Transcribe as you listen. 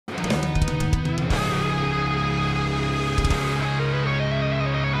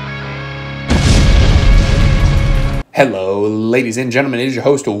Hello, ladies and gentlemen, it is your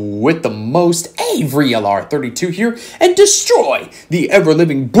host with the most, Avery LR32 here, and destroy the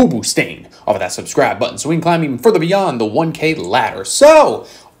ever-living boo-boo stain off of that subscribe button so we can climb even further beyond the 1K ladder. So,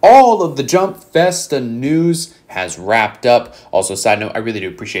 all of the Jump Festa news has wrapped up. Also, side note, I really do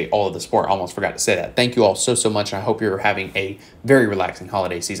appreciate all of the support. I almost forgot to say that. Thank you all so much, and I hope you're having a very relaxing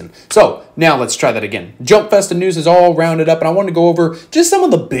holiday season. So, now let's try that again. Jump Festa news is all rounded up, and I want to go over just some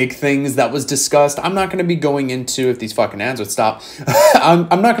of the big things that was discussed. I'm not going to be going into, if these fucking ads would stop,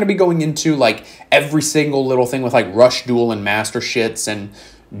 I'm not going to be going into, like, every single little thing with, like, Rush Duel and Master Shits and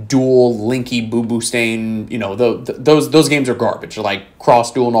Duel, Linky, Boo Boo Stain, you know, those games are garbage. Like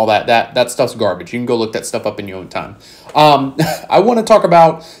Cross Duel and all that stuff's garbage. You can go look that stuff up in your own time. I want to talk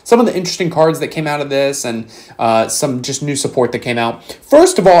about some of the interesting cards that came out of this and some just new support that came out.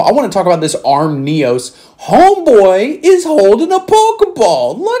 First of all, I want to talk about this ARM Neos. Homeboy is holding a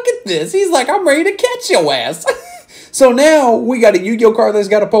Pokeball. Look at this. He's like, I'm ready to catch your ass. So now we got a Yu-Gi-Oh card that's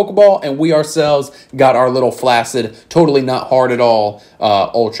got a Pokeball, and we ourselves got our little flaccid, totally not hard at all,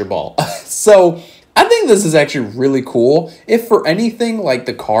 Ultra Ball. So I think this is actually really cool. If for anything, like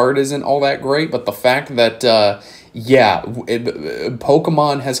the card isn't all that great, but the fact that, yeah,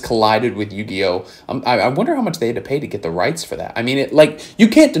 Pokemon has collided with Yu-Gi-Oh! I wonder how much they had to pay to get the rights for that. I mean, you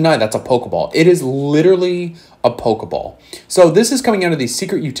can't deny that's a Pokeball. It is literally a Pokeball. So this is coming out of the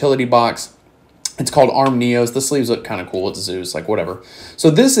secret utility box. It's called ARM Neos. The sleeves look kind of cool. It's Zeus, like whatever. So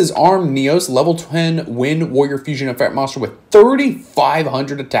this is ARM Neos, level 10 Wind Warrior Fusion Effect monster with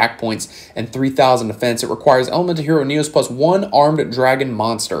 3,500 attack points and 3,000 defense. It requires Elemental Hero Neos plus 1 Armed Dragon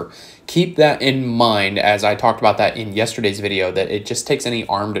monster. Keep that in mind, as I talked about that in yesterday's video, that it just takes any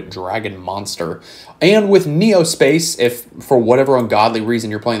Armed Dragon monster. And with Neo Space, if for whatever ungodly reason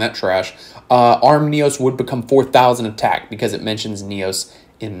you're playing that trash, ARM Neos would become 4,000 attack because it mentions Neos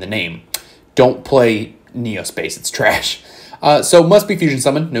in the name. Don't play Neo Space, it's trash. So must be Fusion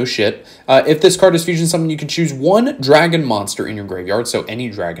Summon, no shit. If this card is Fusion Summon, you can choose one Dragon monster in your graveyard, so any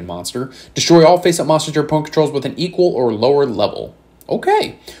Dragon monster. Destroy all face-up monsters your opponent controls with an equal or lower level.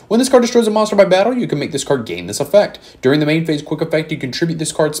 Okay. When this card destroys a monster by battle, you can make this card gain this effect. During the main phase quick effect, you contribute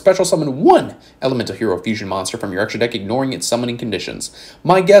this card special summon one Elemental Hero Fusion monster from your extra deck, ignoring its summoning conditions.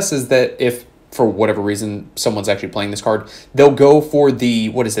 My guess is that if for whatever reason someone's actually playing this card, they'll go for the,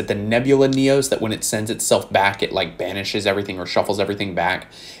 what is it, the Nebula Neos, that when it sends itself back, it like banishes everything or shuffles everything back.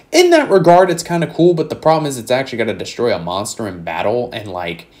 In that regard, it's kind of cool, but the problem is it's actually got to destroy a monster in battle, and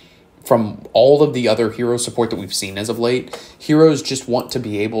like, from all of the other hero support that we've seen as of late, heroes just want to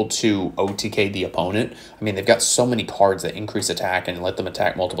be able to OTK the opponent. I mean, they've got so many cards that increase attack and let them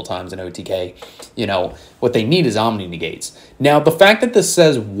attack multiple times in OTK. You know, what they need is Omni Negates. Now, the fact that this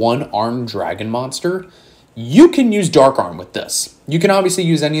says one Armed Dragon monster, you can use Dark Arm with this. You can obviously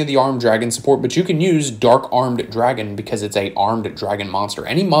use any of the Armed Dragon support, but you can use Dark Armed Dragon because it's a Armed Dragon monster.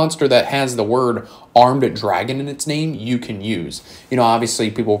 Any monster that has the word Armed Dragon in its name, you can use. You know, obviously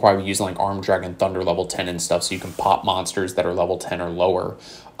people will probably use like Armed Dragon Thunder level 10 and stuff, so you can pop monsters that are level 10 or lower.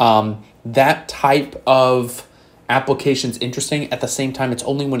 That type of application's interesting. At the same time, it's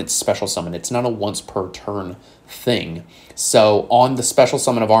only when it's special summon. It's not a once per turn thing. So on the special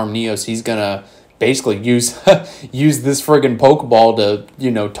summon of ARM Neos, he's gonna basically use this friggin' Pokeball to, you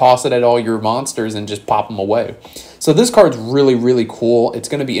know, toss it at all your monsters and just pop them away. So this card's really, really cool. It's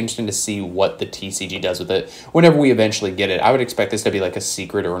going to be interesting to see what the TCG does with it whenever we eventually get it. I would expect this to be like a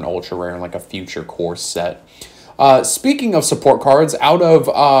secret or an ultra rare in like a future course set. Speaking of support cards, out of,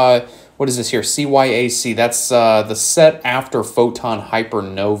 what is this here? CYAC. That's the set after Photon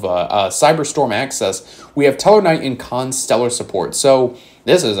Hypernova. Cyberstorm Access. We have Tellarknight and Constellar support. So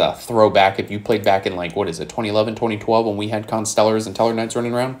this is a throwback if you played back in, like, what is it, 2011, 2012, when we had Constellars and Tellarknights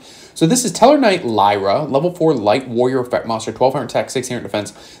running around. So this is Tellarknight Lyra, level 4 Light Warrior Effect Monster, 1200 attack, 1600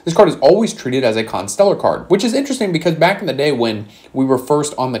 defense. This card is always treated as a Constellar card, which is interesting because back in the day when we were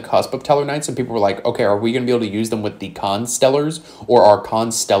first on the cusp of Tellarknights and people were like, okay, are we going to be able to use them with the Constellars, or are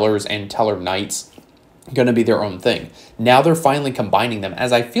Constellars and Tellarknights going to be their own thing? Now they're finally combining them,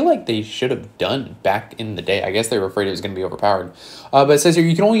 as I feel like they should have done back in the day. I guess they were afraid it was going to be overpowered. But it says here,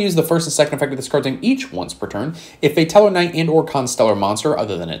 you can only use the first and second effect of this card's name each once per turn. If a Tellarknight and or Constellar monster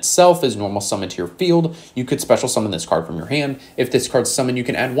other than itself is normal summoned to your field, you could special summon this card from your hand. If this card's summoned, you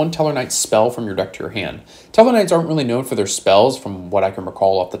can add one Tellarknight spell from your deck to your hand. Tellarknights aren't really known for their spells, from what I can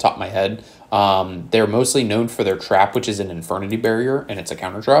recall off the top of my head. They're mostly known for their trap, which is an Infernity Barrier, and it's a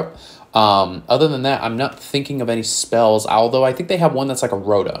counter trap. Other than that, I'm not thinking of any spells, although I think they have one that's like a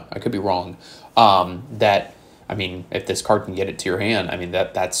Rhoda. I could be wrong. That, I mean, if this card can get it to your hand, I mean,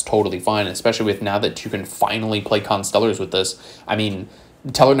 that's totally fine, especially with now that you can finally play Constellars with this. I mean,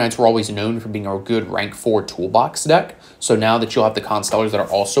 Teller Knights were always known for being a good rank 4 toolbox deck. So now that you'll have the Constellars that are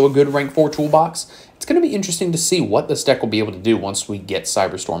also a good rank 4 toolbox, it's going to be interesting to see what this deck will be able to do once we get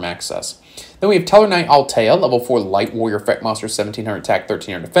Cyberstorm access. Then we have Teller Knight Altea, level 4 Light Warrior Effect Monster, 1700 attack,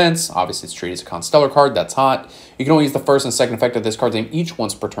 1300 defense. Obviously, it's treated as a Constellar card. That's hot. You can only use the first and second effect of this card's name each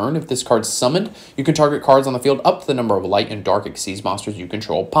once per turn. If this card's summoned, you can target cards on the field up to the number of Light and Dark Xyz monsters you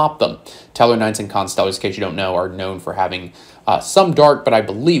control. Pop them. Teller Knights and Constellars, in case you don't know, are known for having some Dark, but I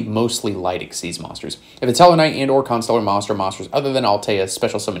believe mostly Light Xyz monsters. If a Teller Knight and or Constellar monsters other than Altea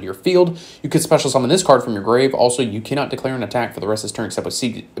special summon to your field, you could special summon this card from your grave. Also, you cannot declare an attack for the rest of this turn except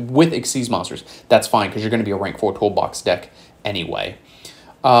with Xyz monsters. That's fine, because you're going to be a rank 4 toolbox deck anyway.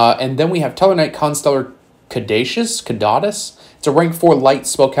 And then we have Teller Knight Constellar Cadatus. It's a rank 4 light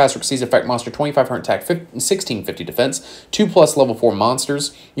spellcaster Xyz effect monster, 2500 attack, 1650 defense, 2+ level 4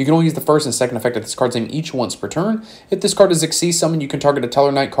 monsters. You can only use the first and second effect of this card's name each once per turn. If this card is Xyz summoned, you can target a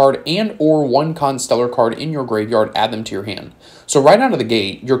Teller Knight card and or one Constellar card in your graveyard, add them to your hand. So right out of the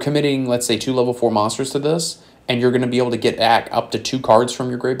gate, you're committing, let's say, 2 level 4 monsters to this, and you're going to be able to get back up to 2 cards from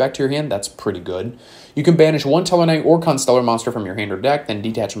your grave back to your hand. That's pretty good. You can banish one Teller Knight or Constellar monster from your hand or deck, then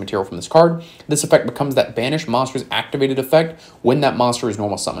detach a material from this card. This effect becomes that banish monster's activated effect when that monster is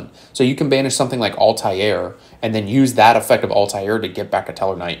normal summoned. So you can banish something like Altair and then use that effect of Altair to get back a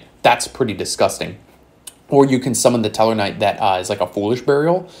Teller Knight. That's pretty disgusting. Or you can summon the Teller Knight that is like a Foolish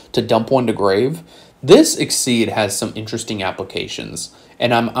Burial to dump one to grave. This Exceed has some interesting applications,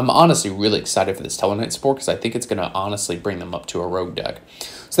 and I'm honestly really excited for this Teller Knight support because I think it's going to honestly bring them up to a rogue deck.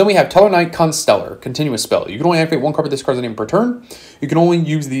 So then we have Teller Knight Constellar, continuous spell. You can only activate one card with this card's name per turn. You can only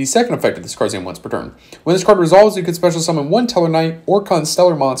use the second effect of this card's name once per turn. When this card resolves, you can special summon one Teller Knight or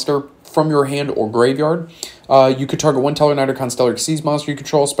Constellar monster from your hand or graveyard. You could target one Teller Knight or Constellar Xyz monster you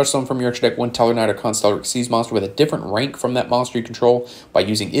control, special summon from your extra deck one Teller Knight or Constellar Xyz monster with a different rank from that monster you control by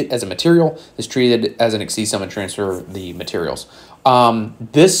using it as a material. It's treated as an Xyz summon, transfer the materials.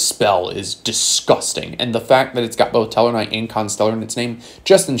 This spell is disgusting, and the fact that it's got both Teller Knight and Constellar in its name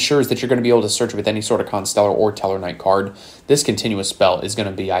just ensures that you're going to be able to search with any sort of Constellar or Teller Knight card. This continuous spell is going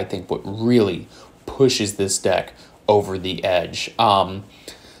to be, I think, what really pushes this deck over the edge.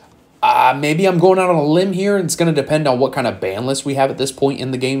 Maybe I'm going out on a limb here, and it's going to depend on what kind of ban list we have at this point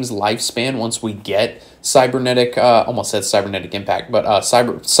in the game's lifespan once we get Cybernetic, almost said Cybernetic Impact, but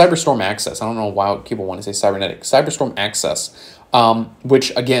Cyberstorm Access. I don't know why people want to say Cybernetic. Cyberstorm Access,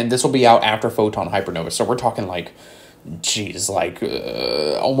 which, again, this will be out after Photon Hypernova, so we're talking like, geez, like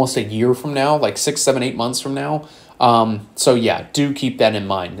almost a year from now, like 6, 7, 8 months from now. So yeah, do keep that in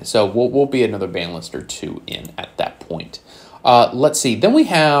mind. So we'll be another ban list or two in at that point. Let's see. Then we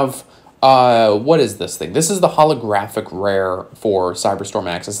have, what is this thing? This is the holographic rare for Cyberstorm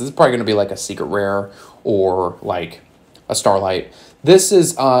Access. This is probably going to be like a secret rare or like a Starlight. This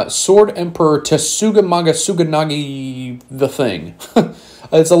is Sword Emperor Tesugamaga Suganagi the Thing.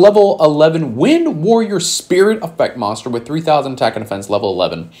 It's a level 11 Wind Warrior Spirit effect monster with 3000 attack and defense, level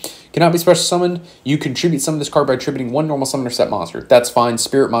 11. Cannot be special summoned. You contribute summon this card by attributing one normal summoner set monster. That's fine.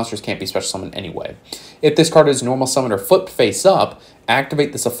 Spirit monsters can't be special summoned anyway. If this card is normal summoned or flipped face up,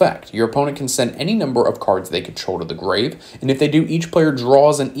 activate this effect. Your opponent can send any number of cards they control to the grave, and if they do, each player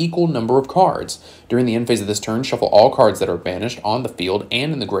draws an equal number of cards. During the end phase of this turn, shuffle all cards that are banished on the field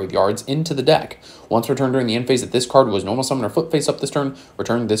and in the graveyards into the deck. Once returned during the end phase, if this card was normal summoned or flip face up this turn,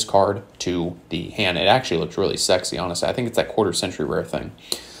 return this card to the hand. It actually looks really sexy, honestly. I think it's that quarter century rare thing.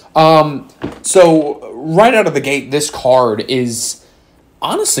 So right out of the gate, this card is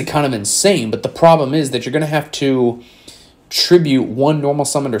honestly kind of insane, but the problem is that you're going to have to tribute one normal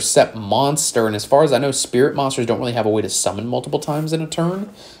summoned or set monster, and as far as I know, spirit monsters don't really have a way to summon multiple times in a turn,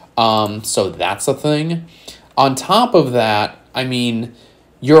 so that's a thing. On top of that, I mean,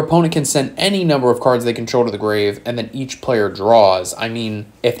 your opponent can send any number of cards they control to the grave, and then each player draws. I mean,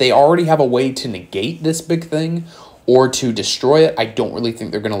 if they already have a way to negate this big thing or to destroy it, I don't really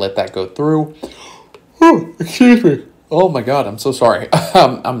think they're going to let that go through. Oh, excuse me. Oh my god, I'm so sorry.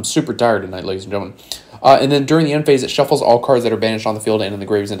 I'm super tired tonight, ladies and gentlemen. And then during the end phase, it shuffles all cards that are banished on the field and in the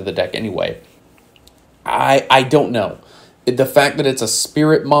graves into the deck anyway. I don't know. The fact that it's a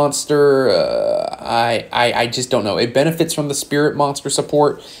spirit monster, I just don't know. It benefits from the spirit monster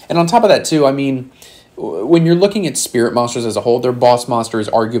support. And on top of that, too, I mean, when you're looking at spirit monsters as a whole, their boss monster is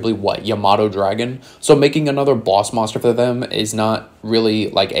arguably, what, Yamato Dragon? So making another boss monster for them is not really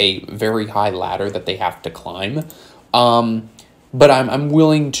like a very high ladder that they have to climb. But I'm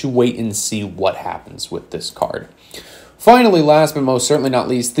willing to wait and see what happens with this card. Finally, last but most certainly not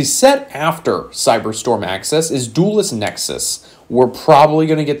least, the set after Cyberstorm Access is Duelist Nexus. We're probably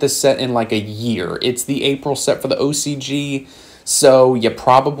going to get this set in like a year. It's the April set for the OCG. So yeah,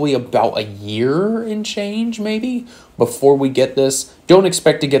 probably about a year and change maybe before we get this. Don't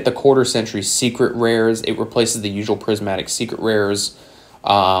expect to get the quarter century secret rares. It replaces the usual prismatic secret rares,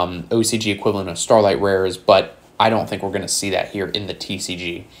 OCG equivalent of starlight rares, but I don't think we're going to see that here in the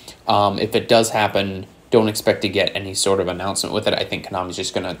TCG. If it does happen, don't expect to get any sort of announcement with it. I think Konami's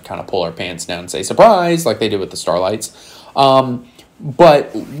just going to kind of pull our pants down and say, surprise, like they did with the Starlights.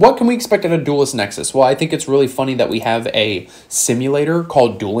 But what can we expect out of Duelist Nexus? Well, I think it's really funny that we have a simulator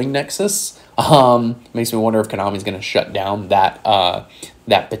called Dueling Nexus. Makes me wonder if Konami's going to shut down that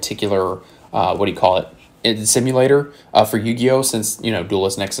that particular, what do you call it, simulator for Yu-Gi-Oh! Since, you know,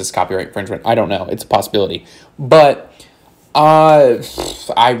 Duelist Nexus copyright infringement. I don't know. It's a possibility. But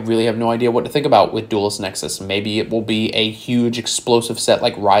I really have no idea what to think about with Duelist Nexus. Maybe it will be a huge explosive set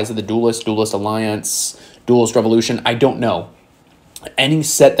like Rise of the Duelist, Duelist Alliance, Duelist Revolution. I don't know. Any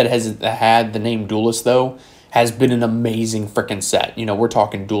set that has had the name Duelist, though, has been an amazing freaking set. You know, we're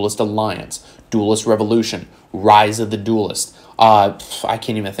talking Duelist Alliance, Duelist Revolution, Rise of the Duelist. I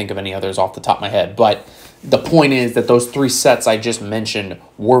can't even think of any others off the top of my head, but the point is that those 3 sets I just mentioned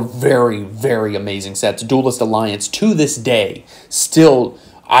were very, very amazing sets. Duelist Alliance, to this day, still,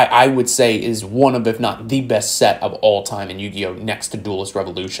 I would say, is one of, if not the best set of all time in Yu-Gi-Oh! Next to Duelist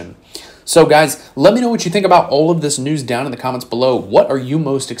Revolution. So, guys, let me know what you think about all of this news down in the comments below. What are you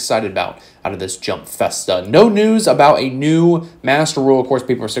most excited about out of this Jump Festa? No news about a new Master Rule. Of course,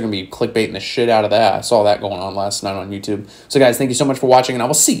 people are still going to be clickbaiting the shit out of that. I saw that going on last night on YouTube. So, guys, thank you so much for watching, and I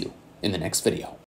will see you in the next video.